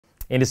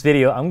In this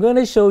video, I'm going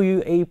to show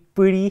you a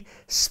pretty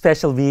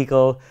special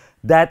vehicle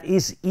that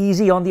is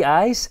easy on the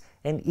eyes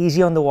and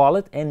easy on the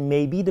wallet and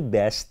maybe the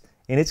best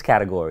in its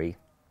category.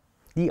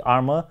 The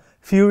Arrma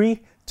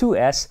Fury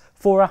 2S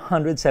for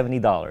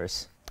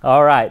 $170.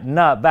 All right,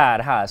 not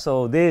bad, huh?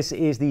 So this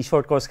is the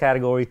short course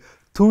category,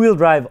 two-wheel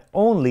drive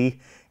only,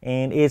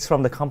 and it's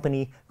from the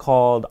company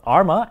called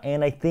Arrma,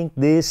 and I think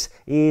this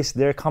is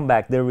their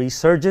comeback, their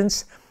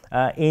resurgence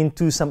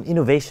into some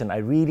innovation. I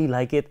really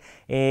like it,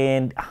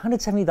 and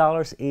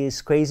 $170 is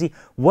crazy.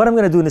 What I'm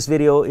going to do in this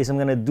video is I'm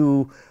going to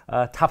do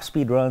top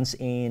speed runs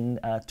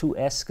in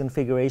 2S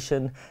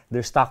configuration,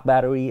 their stock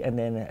battery, and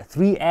then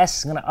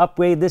 3S. I'm going to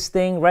upgrade this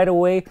thing right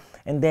away,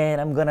 and then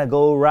I'm going to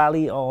go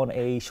rally on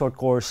a short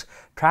course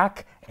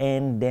track,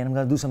 and then I'm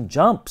going to do some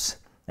jumps.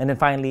 And then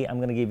finally, I'm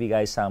going to give you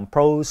guys some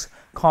pros,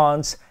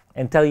 cons,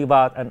 and tell you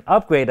about an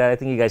upgrade that I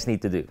think you guys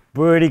need to do.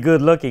 Pretty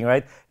good looking,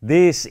 right?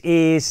 This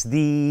is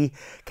the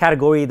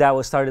category that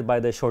was started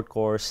by the short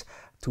course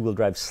two-wheel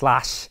drive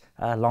slash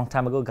a long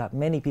time ago. Got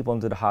many people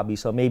into the hobby,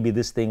 so maybe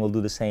this thing will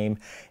do the same.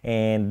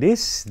 And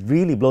this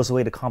really blows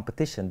away the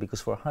competition because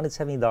for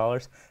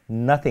 $170,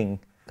 nothing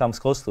comes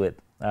close to it.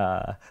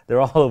 They're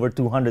all over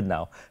 200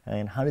 now,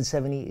 and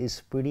 170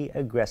 is pretty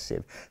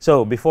aggressive.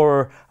 So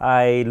before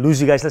I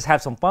lose you guys, let's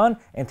have some fun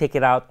and take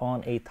it out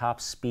on a top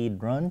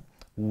speed run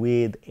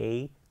with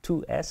a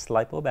 2S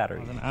LiPo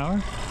battery. An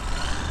hour.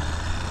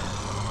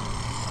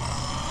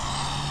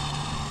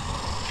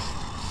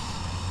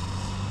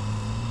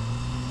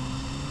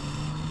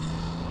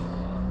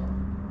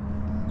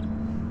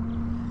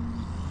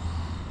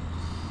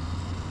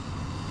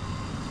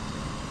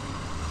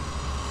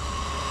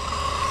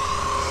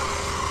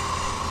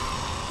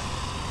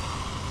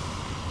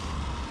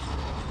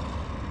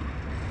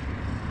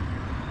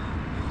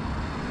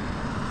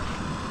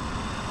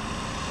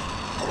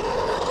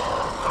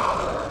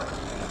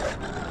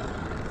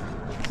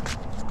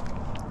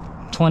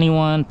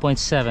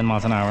 .7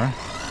 miles an hour.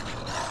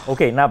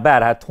 Okay, not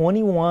bad. I had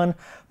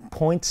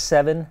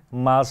 21.7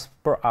 miles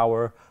per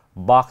hour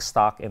box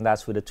stock, and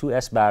that's with a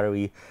 2S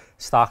battery,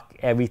 stock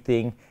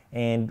everything.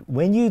 And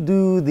when you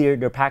do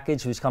their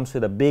package, which comes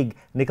with a big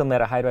nickel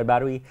metal hydride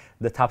battery,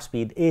 the top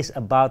speed is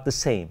about the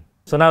same.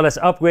 So now let's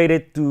upgrade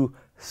it to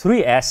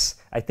 3S.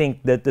 I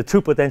think that the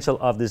true potential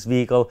of this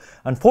vehicle,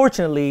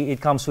 unfortunately, it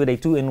comes with a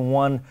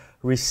 2-in-1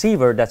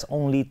 receiver that's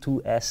only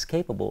 2S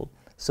capable.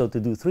 So to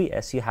do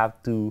 3S, you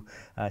have to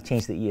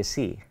change the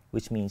ESC,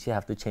 which means you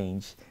have to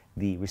change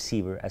the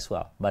receiver as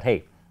well. But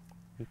hey,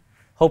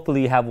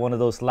 hopefully you have one of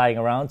those lying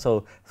around.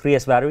 So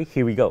 3S battery,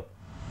 here we go.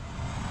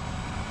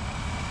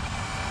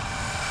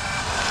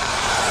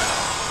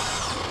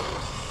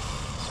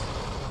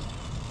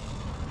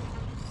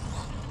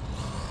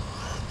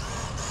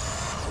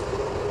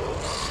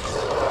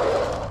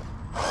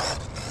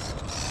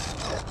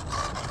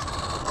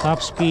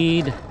 Top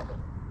speed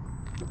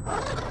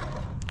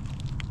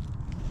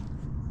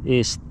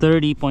is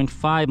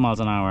 30.5 miles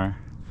an hour.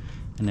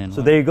 And then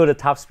so there you go, the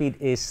top speed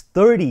is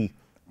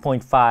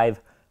 30.5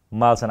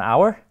 miles an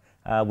hour.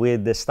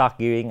 With the stock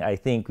gearing, I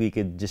think we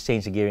could just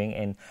change the gearing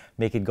and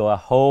make it go a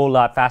whole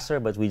lot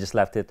faster, but we just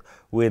left it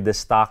with the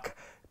stock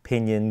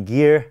pinion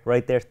gear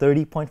right there,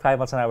 30.5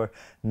 miles an hour.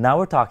 Now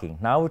we're talking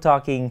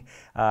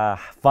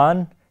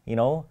fun, you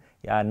know.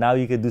 Now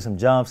you can do some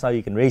jumps, now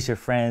you can race your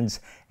friends,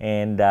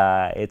 and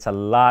it's a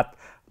lot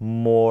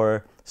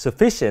more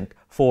sufficient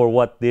for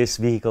what this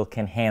vehicle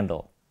can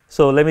handle.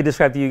 So let me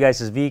describe to you guys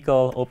this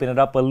vehicle, open it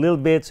up a little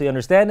bit so you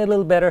understand it a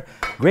little better.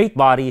 Great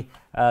body,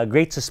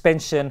 great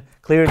suspension,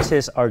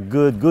 clearances are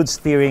good, good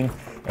steering,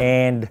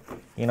 and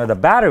you know the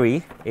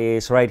battery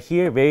is right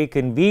here, very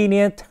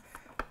convenient.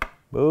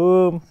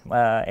 Boom,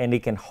 and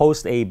it can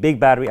host a big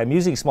battery. I'm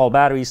using small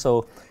batteries,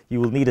 so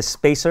you will need a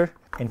spacer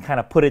and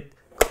kind of put it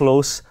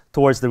close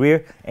towards the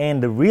rear.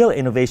 And the real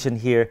innovation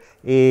here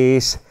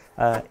is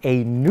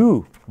a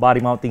new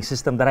body mounting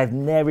system that I've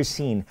never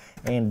seen.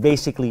 And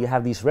basically you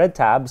have these red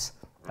tabs,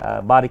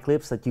 body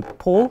clips that you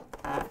pull,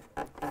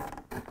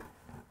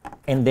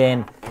 and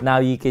then now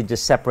you can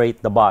just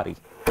separate the body,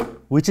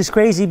 which is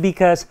crazy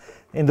because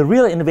the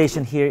real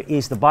innovation here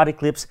is the body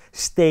clips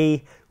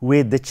stay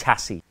with the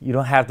chassis. You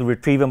don't have to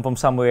retrieve them from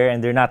somewhere,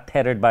 and they're not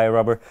tethered by a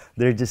rubber.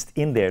 They're just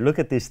in there. Look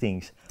at these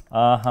things.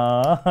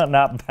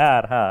 Not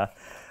bad, huh?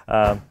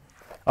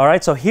 All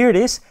right, so here it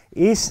is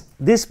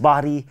this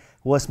body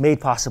was made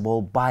possible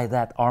by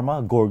that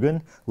Arrma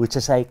Gorgon, which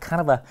is a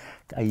kind of a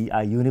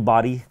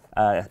unibody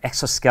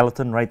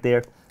exoskeleton right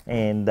there,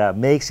 and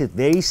makes it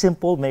very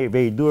simple,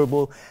 very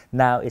durable.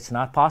 Now, it's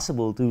not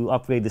possible to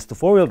upgrade this to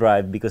four-wheel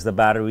drive because the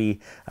battery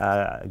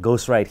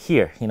goes right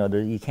here. You know,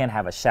 you can't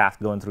have a shaft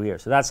going through here.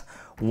 So that's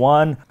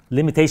one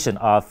limitation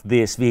of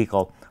this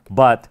vehicle.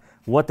 But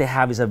what they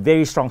have is a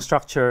very strong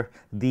structure.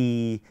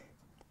 The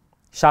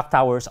shock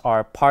towers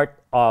are part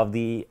of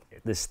the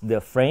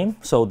frame,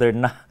 so they're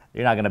not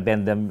going to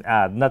bend them.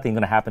 Nothing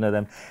going to happen to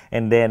them.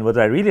 And then what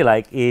I really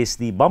like is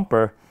the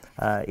bumper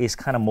is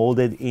kind of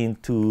molded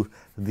into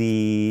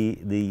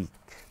the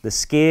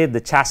skid,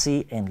 the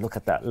chassis, and look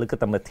at that. Look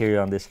at the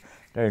material on this.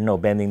 There's no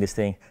bending this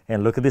thing.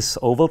 And look at this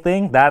oval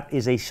thing. That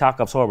is a shock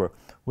absorber.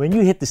 When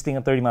you hit this thing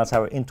at 30 miles an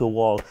hour into a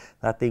wall,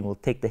 that thing will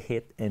take the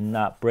hit and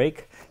not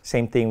break.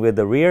 Same thing with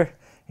the rear.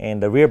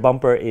 And the rear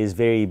bumper is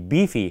very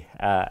beefy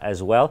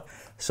as well.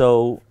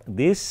 So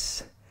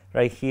this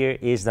right here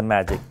is the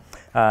magic.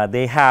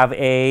 They have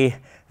a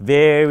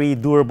very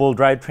durable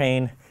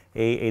drivetrain,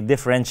 a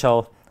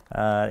differential,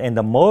 and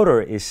the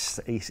motor is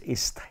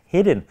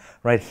hidden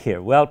right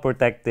here, well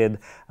protected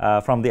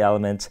from the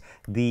elements.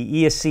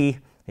 The ESC,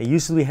 it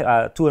used to be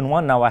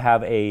 2-in-1. Now I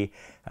have a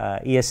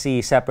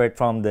ESC separate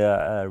from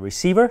the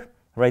receiver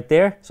right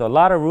there. So a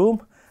lot of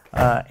room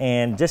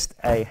and just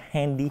a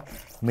handy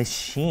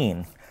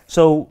machine.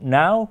 So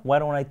now why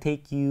don't I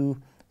take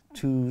you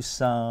to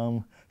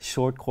some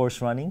short course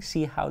running,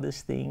 see how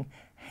this thing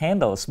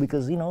handles,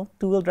 because you know,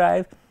 two-wheel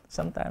drive,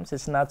 sometimes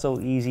it's not so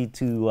easy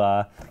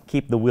to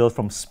keep the wheel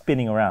from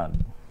spinning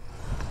around.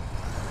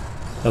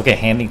 Okay,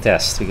 handling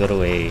test. We go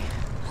to a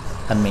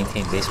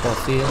unmaintained baseball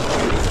field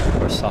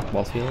or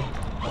softball field.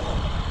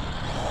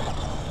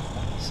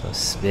 So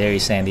it's very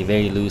sandy,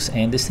 very loose,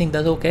 and this thing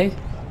does okay.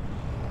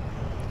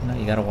 You know,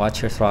 you gotta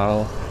watch your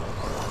throttle.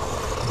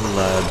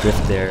 Little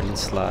drift there, little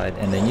slide,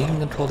 and then you can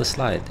control the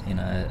slide. You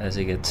know, as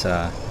it gets,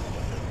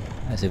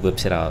 as it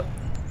whips it out.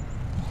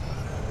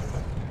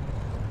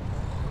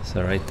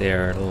 So right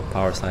there, a little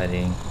power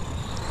sliding,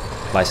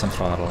 apply some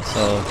throttle.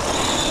 So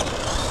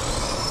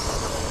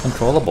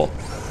controllable,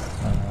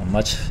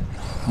 much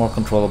more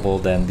controllable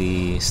than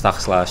the stock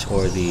slash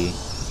or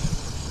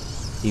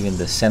even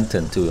the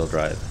Senton two-wheel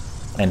drive.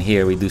 And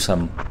here we do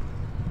some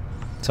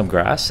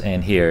grass,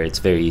 and here it's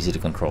very easy to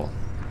control.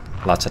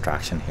 Lots of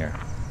traction here,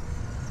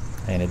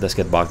 and it does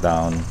get bogged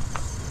down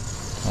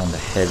on the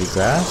heavy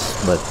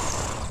grass, but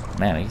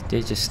man,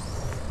 they just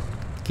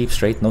keep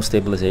straight, no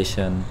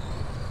stabilization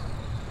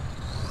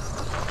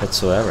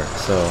whatsoever.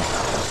 So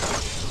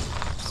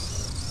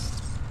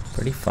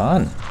pretty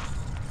fun.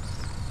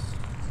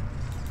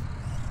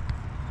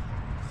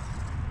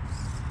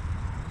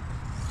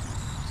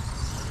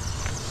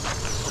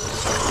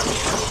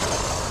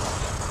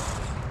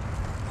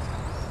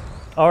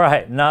 All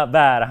right, not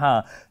bad,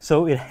 huh?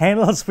 So it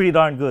handles pretty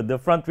darn good. The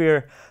front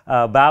rear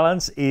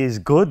balance is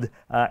good,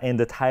 and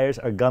the tires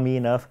are gummy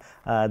enough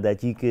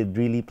that you could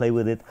really play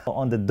with it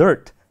on the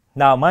dirt.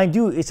 Now, mind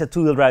you, it's a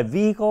two-wheel drive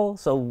vehicle,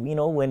 so you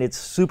know, when it's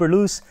super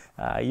loose,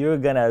 you're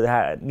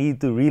gonna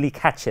need to really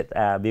catch it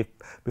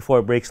before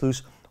it breaks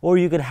loose. Or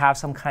you could have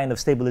some kind of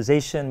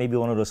stabilization, maybe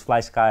one of those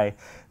Fly Sky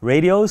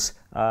radios,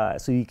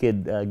 so you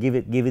could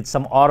give it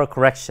some auto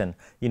correction,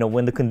 you know,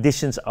 when the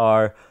conditions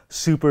are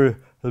super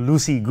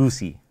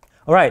loosey-goosey.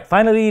 All right,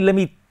 finally, let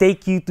me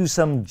take you to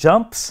some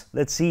jumps.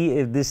 Let's see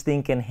if this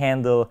thing can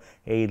handle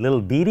a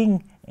little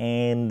beating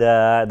and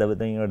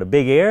the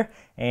big air,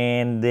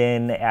 and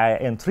then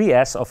in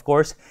 3S, of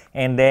course,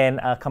 and then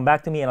come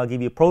back to me and I'll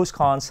give you pros,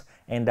 cons,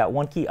 and that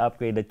one key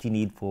upgrade that you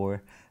need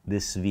for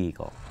this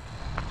vehicle.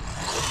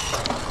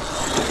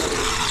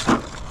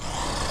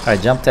 All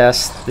right, jump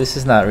test. This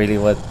is not really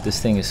what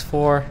this thing is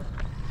for,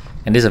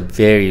 and this is a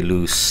very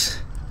loose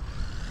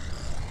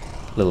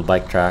little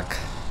bike track.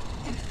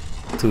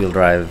 Two-wheel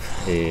drive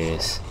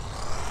is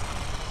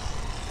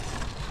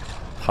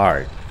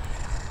hard,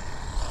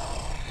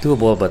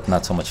 doable, but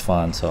not so much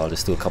fun. So I'll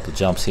just do a couple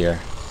jumps here,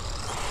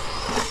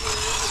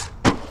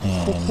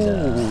 and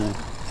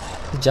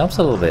it jumps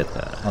a little bit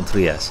on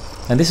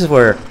 3S. And this is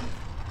where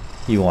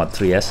you want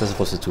 3S as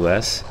opposed to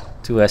 2S.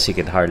 2S you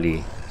can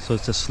hardly, so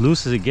it's as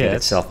loose as it get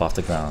gets itself off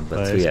the ground, but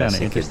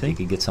 3S you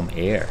can get some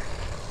air,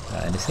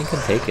 and this thing can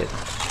take it.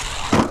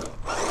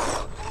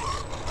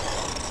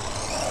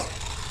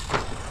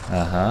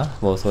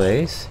 Both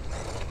ways.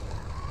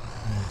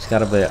 Just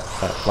gotta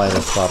apply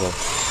the throttle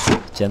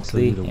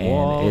gently,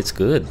 and it's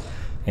good.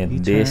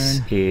 And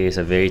this is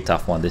a very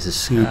tough one. This is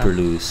super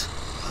loose,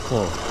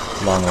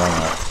 long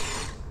up,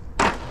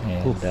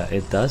 and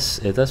it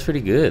does pretty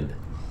good.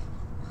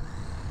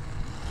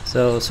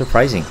 So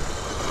surprising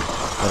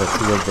that a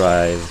two-wheel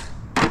drive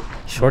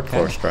short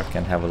course truck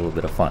can have a little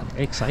bit of fun.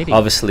 Exciting.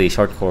 Obviously,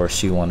 short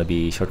course, you want to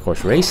be short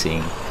course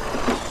racing,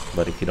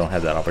 but if you don't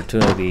have that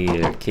opportunity,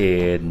 you're a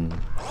kid and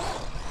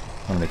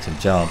want to make some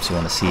jumps, you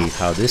want to see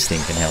how this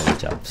thing can handle the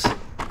jumps.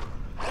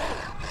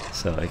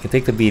 So it can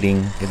take the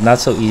beating. It's not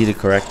so easy to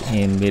correct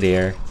in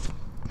midair.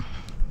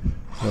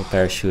 No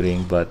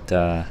parachuting, but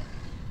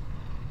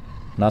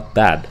not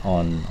bad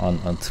on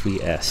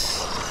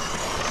 3S.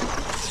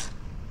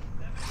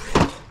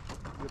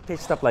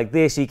 Pitched up like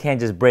this, you can't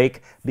just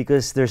brake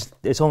because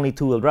it's only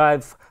two-wheel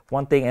drive,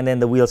 one thing, and then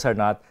the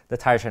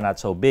tires are not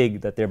so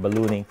big that they're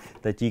ballooning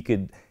that you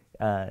could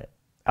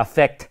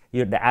affect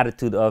the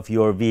attitude of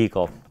your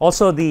vehicle.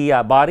 Also, the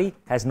body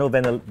has no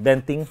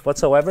venting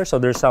whatsoever, so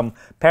there's some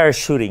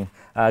parachuting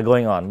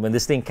going on. When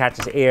this thing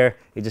catches air,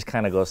 it just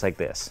kind of goes like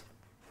this.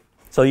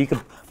 So you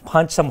can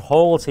punch some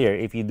holes here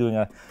if you're doing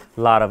a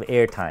lot of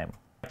air time.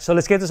 So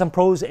let's get to some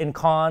pros and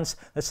cons.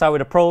 Let's start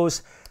with the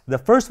pros. The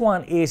first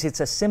one is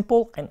it's a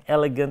simple and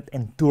elegant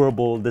and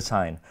durable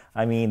design.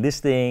 I mean, this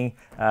thing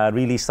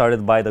really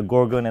started by the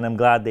Gorgon, and I'm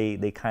glad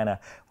they kind of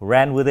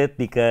ran with it,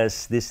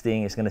 because this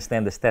thing is going to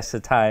stand the test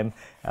of time.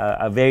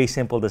 A very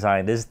simple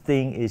design. This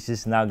thing is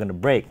just not going to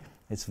break.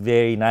 It's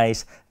very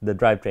nice. The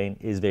drivetrain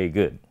is very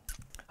good.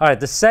 All right,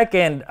 the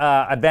second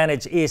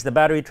advantage is the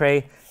battery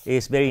tray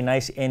is very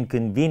nice and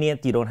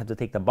convenient. You don't have to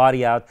take the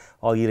body out.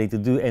 All you need to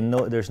do, and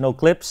there's no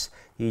clips.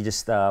 You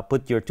just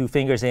put your 2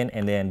 fingers in,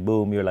 and then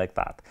boom, you're like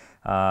that.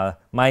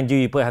 Mind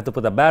you, have to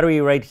put the battery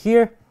right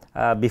here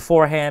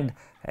beforehand,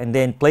 and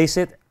then place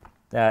it,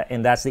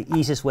 and that's the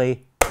easiest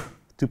way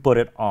to put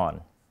it on.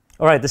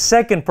 All right, the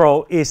second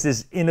pro is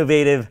this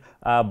innovative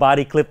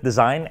body clip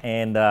design,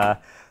 and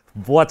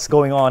what's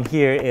going on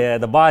here,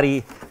 the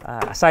body,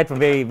 aside from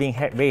being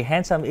very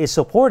handsome, is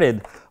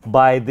supported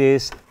by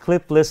this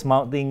clipless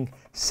mounting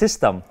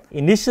system.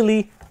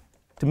 Initially,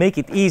 to make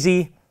it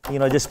easy,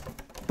 just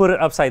put it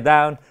upside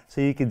down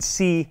so you can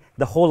see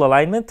the whole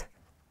alignment,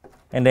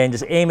 and then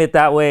just aim it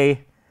that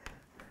way,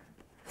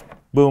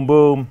 boom,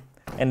 boom,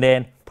 and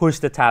then push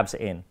the tabs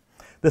in.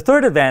 The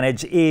third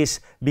advantage is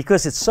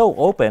because it's so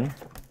open,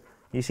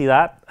 you see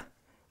that?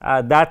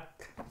 That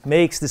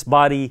makes this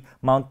body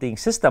mounting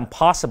system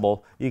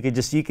possible. You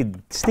could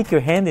stick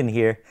your hand in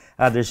here.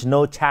 There's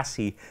no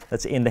chassis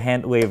that's in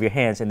the way of your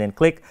hands, and then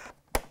click,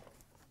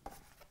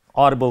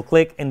 audible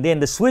click, and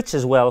then the switch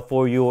as well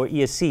for your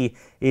ESC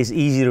is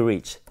easy to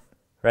reach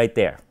right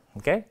there.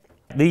 Okay.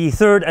 The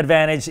third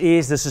advantage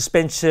is the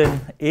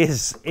suspension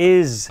is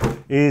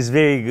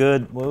very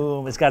good.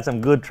 Boom, it's got some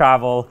good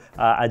travel,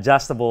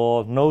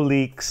 adjustable, no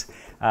leaks,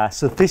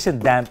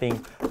 sufficient damping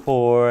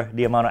for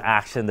the amount of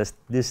action that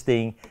this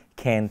thing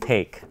can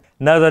take.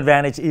 Another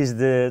advantage is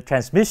the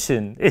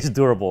transmission is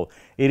durable.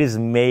 It is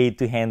made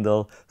to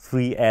handle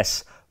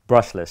 3S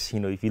brushless.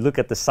 If you look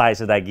at the size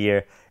of that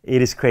gear,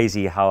 it is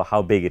crazy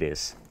how big it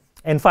is.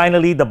 And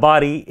finally, the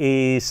body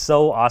is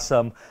so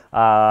awesome.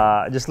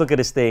 Just look at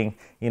this thing,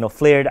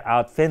 flared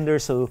out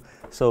fenders,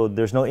 so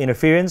there's no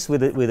interference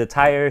with the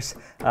tires.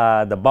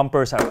 The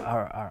bumpers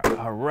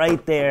are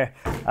right there.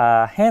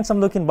 Handsome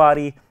looking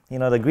body,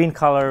 the green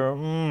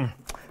color,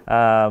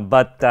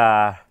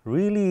 but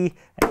really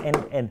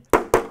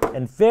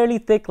and fairly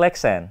thick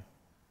Lexan.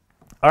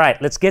 All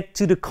right, let's get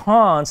to the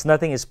cons.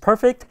 Nothing is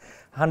perfect.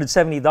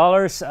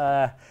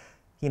 $170.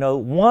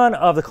 One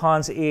of the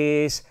cons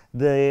is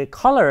the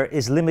color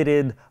is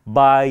limited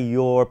by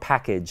your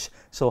package.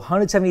 So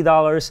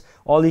 $170,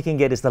 all you can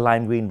get is the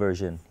lime green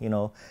version.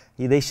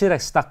 They should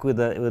have stuck with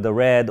the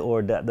red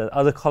or the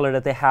other color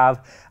that they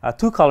have.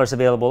 2 colors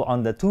available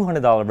on the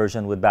 $200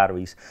 version with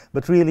batteries.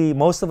 But really,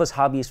 most of us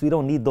hobbyists, we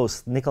don't need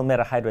those nickel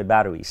metal hydride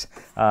batteries.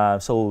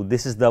 So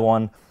this is the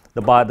one.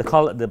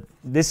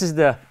 This is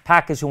the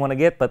package you want to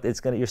get, but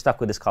you're stuck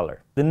with this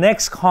color. The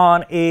next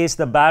con is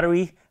the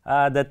battery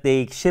that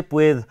they ship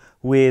with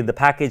the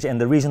package,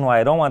 and the reason why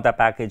I don't want that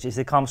package is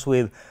it comes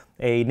with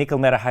a nickel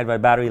metal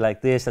hydride battery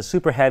like this that's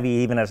super heavy,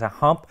 even as a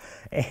hump.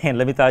 And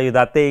let me tell you,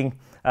 that thing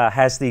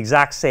has the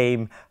exact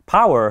same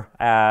power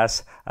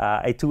as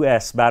a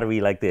 2S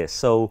battery like this.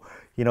 So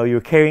you're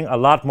carrying a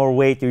lot more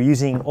weight. You're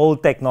using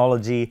old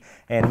technology,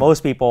 and most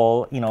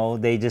people,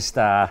 they just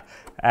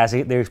as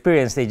their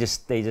experience, they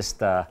just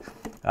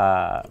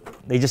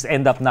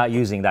end up not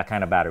using that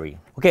kind of battery.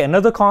 Okay,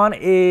 another con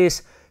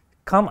is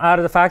come out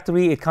of the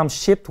factory, it comes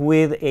shipped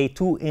with a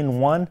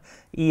 2-in-1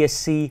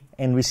 ESC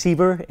and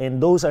receiver,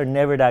 and those are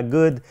never that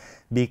good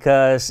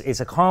because it's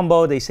a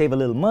combo. They save a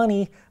little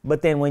money,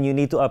 but then when you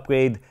need to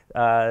upgrade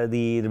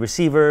the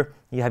receiver,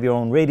 you have your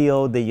own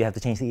radio, then you have to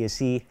change the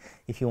ESC.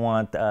 If you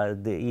want the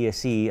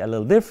ESC a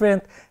little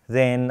different,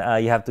 then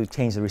you have to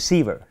change the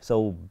receiver.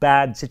 So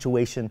bad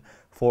situation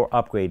for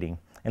upgrading.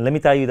 And let me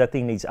tell you, that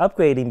thing needs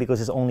upgrading because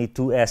it's only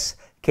 2S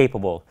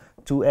capable.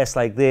 2S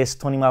like this,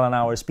 20 mile an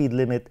hour speed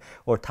limit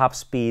or top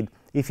speed.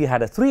 If you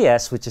had a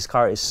 3S, which this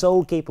car is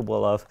so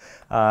capable of,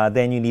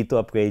 then you need to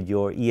upgrade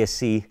your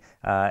ESC,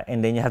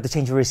 and then you have to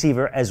change your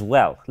receiver as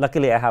well.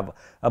 Luckily, I have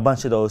a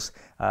bunch of those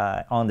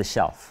on the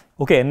shelf.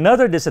 Okay,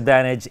 another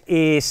disadvantage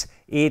is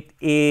it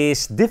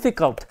is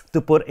difficult to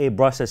put a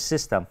brushless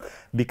system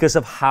because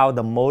of how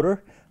the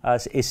motor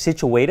is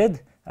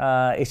situated.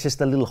 It's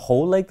just a little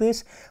hole like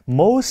this.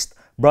 Most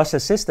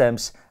brushless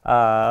systems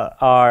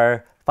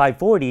are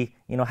 540,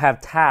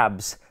 have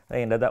tabs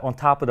on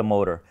top of the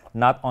motor,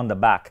 not on the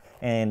back,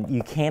 and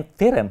you can't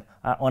fit them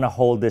on a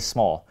hole this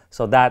small.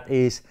 So that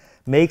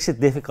makes it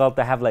difficult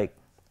to have like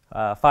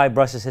 5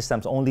 brushless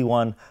systems. Only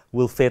one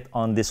will fit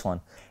on this one.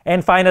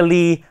 And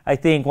finally, I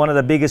think one of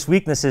the biggest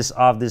weaknesses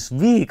of this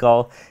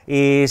vehicle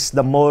is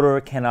the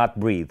motor cannot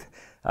breathe.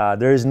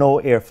 There is no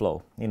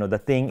airflow. The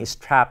thing is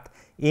trapped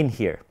in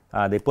here.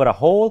 They put a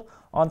hole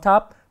on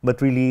top,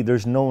 but really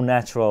there's no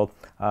natural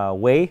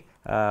way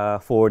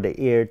for the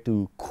air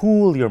to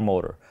cool your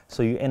motor.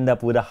 So you end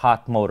up with a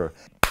hot motor.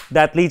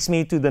 That leads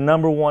me to the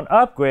 #1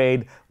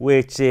 upgrade,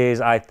 which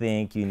is, I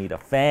think you need a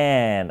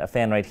fan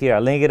right here.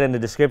 I'll link it in the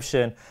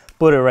description.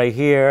 Put it right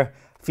here,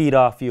 feed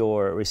off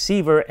your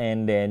receiver,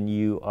 and then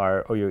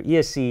or your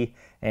ESC,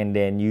 and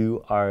then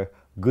you are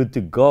good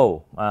to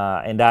go.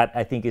 And that,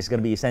 I think, is going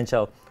to be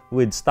essential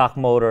with stock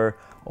motor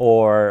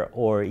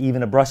or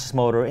even a brushless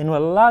motor, and will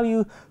allow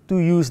you to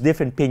use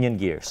different pinion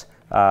gears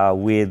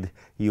with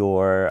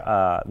your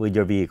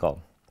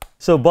vehicle.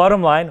 So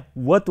bottom line,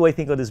 what do I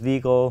think of this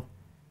vehicle?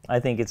 I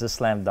think it's a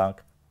slam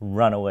dunk,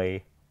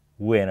 runaway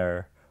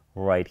winner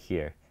right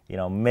here. You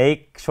know,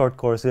 make short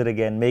course good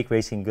again, make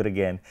racing good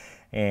again,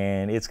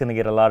 and it's going to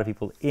get a lot of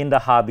people in the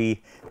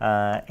hobby,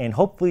 and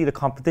hopefully the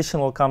competition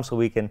will come so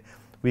we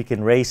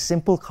can race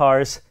simple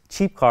cars,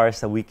 cheap cars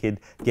that we could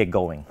get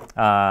going.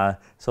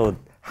 So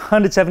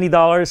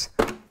 $170,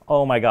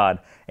 oh my God.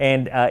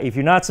 And if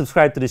you're not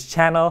subscribed to this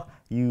channel,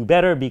 you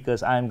better,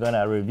 because I'm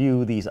gonna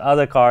review these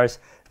other cars.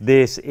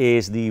 This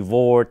is the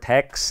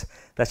Vortex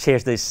that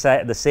shares the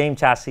same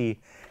chassis,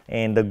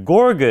 and the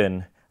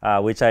Gorgon,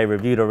 which I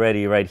reviewed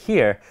already right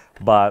here,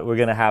 but we're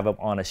gonna have them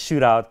on a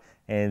shootout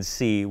and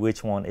see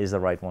which one is the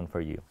right one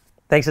for you.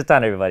 Thanks a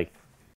ton, everybody.